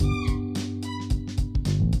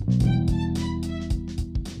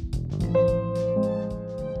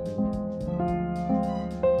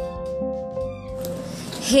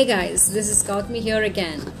Hey guys, this is Gautami here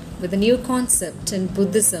again with a new concept in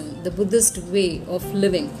Buddhism, the Buddhist way of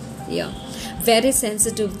living. Yeah, very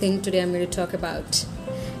sensitive thing today I'm going to talk about.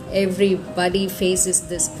 Everybody faces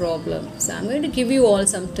this problem. So I'm going to give you all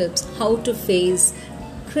some tips how to face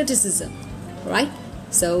criticism, right?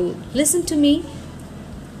 So listen to me.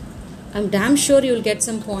 I'm damn sure you'll get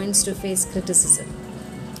some points to face criticism.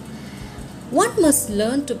 One must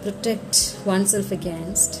learn to protect oneself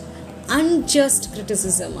against unjust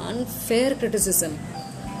criticism, unfair criticism.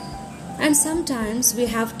 And sometimes we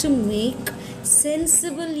have to make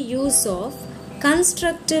sensible use of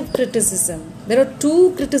constructive criticism. There are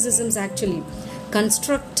two criticisms actually,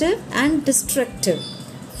 constructive and destructive.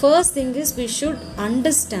 First thing is we should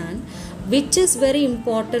understand which is very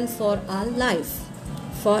important for our life.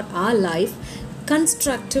 For our life,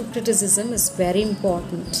 constructive criticism is very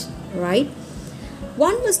important, right?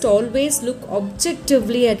 One must always look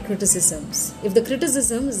objectively at criticisms. If the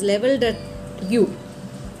criticism is leveled at you,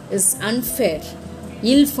 is unfair,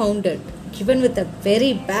 ill-founded, given with a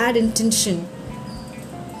very bad intention,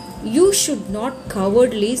 you should not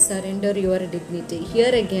cowardly surrender your dignity.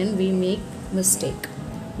 Here again we make mistake.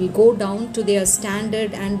 We go down to their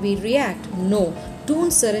standard and we react. No,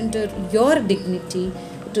 don't surrender your dignity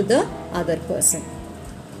to the other person.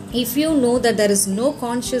 If you know that there is no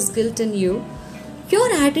conscious guilt in you, your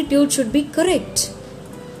attitude should be correct.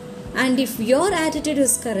 And if your attitude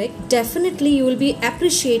is correct, definitely you will be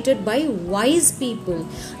appreciated by wise people.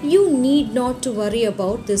 You need not to worry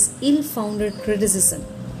about this ill-founded criticism.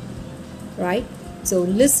 Right? So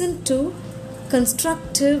listen to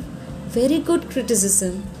constructive, very good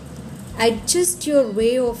criticism. Adjust your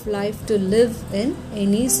way of life to live in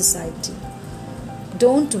any society.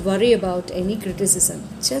 Don't worry about any criticism.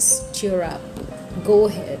 Just cheer up. Go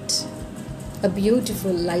ahead. A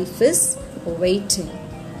beautiful life is waiting.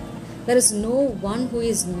 There is no one who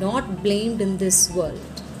is not blamed in this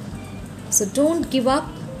world. So don't give up.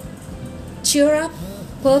 Cheer up,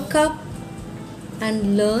 perk up,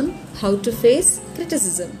 and learn how to face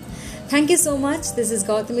criticism. Thank you so much. This is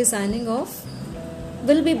Gautami signing off.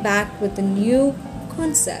 We'll be back with a new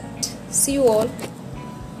concept. See you all.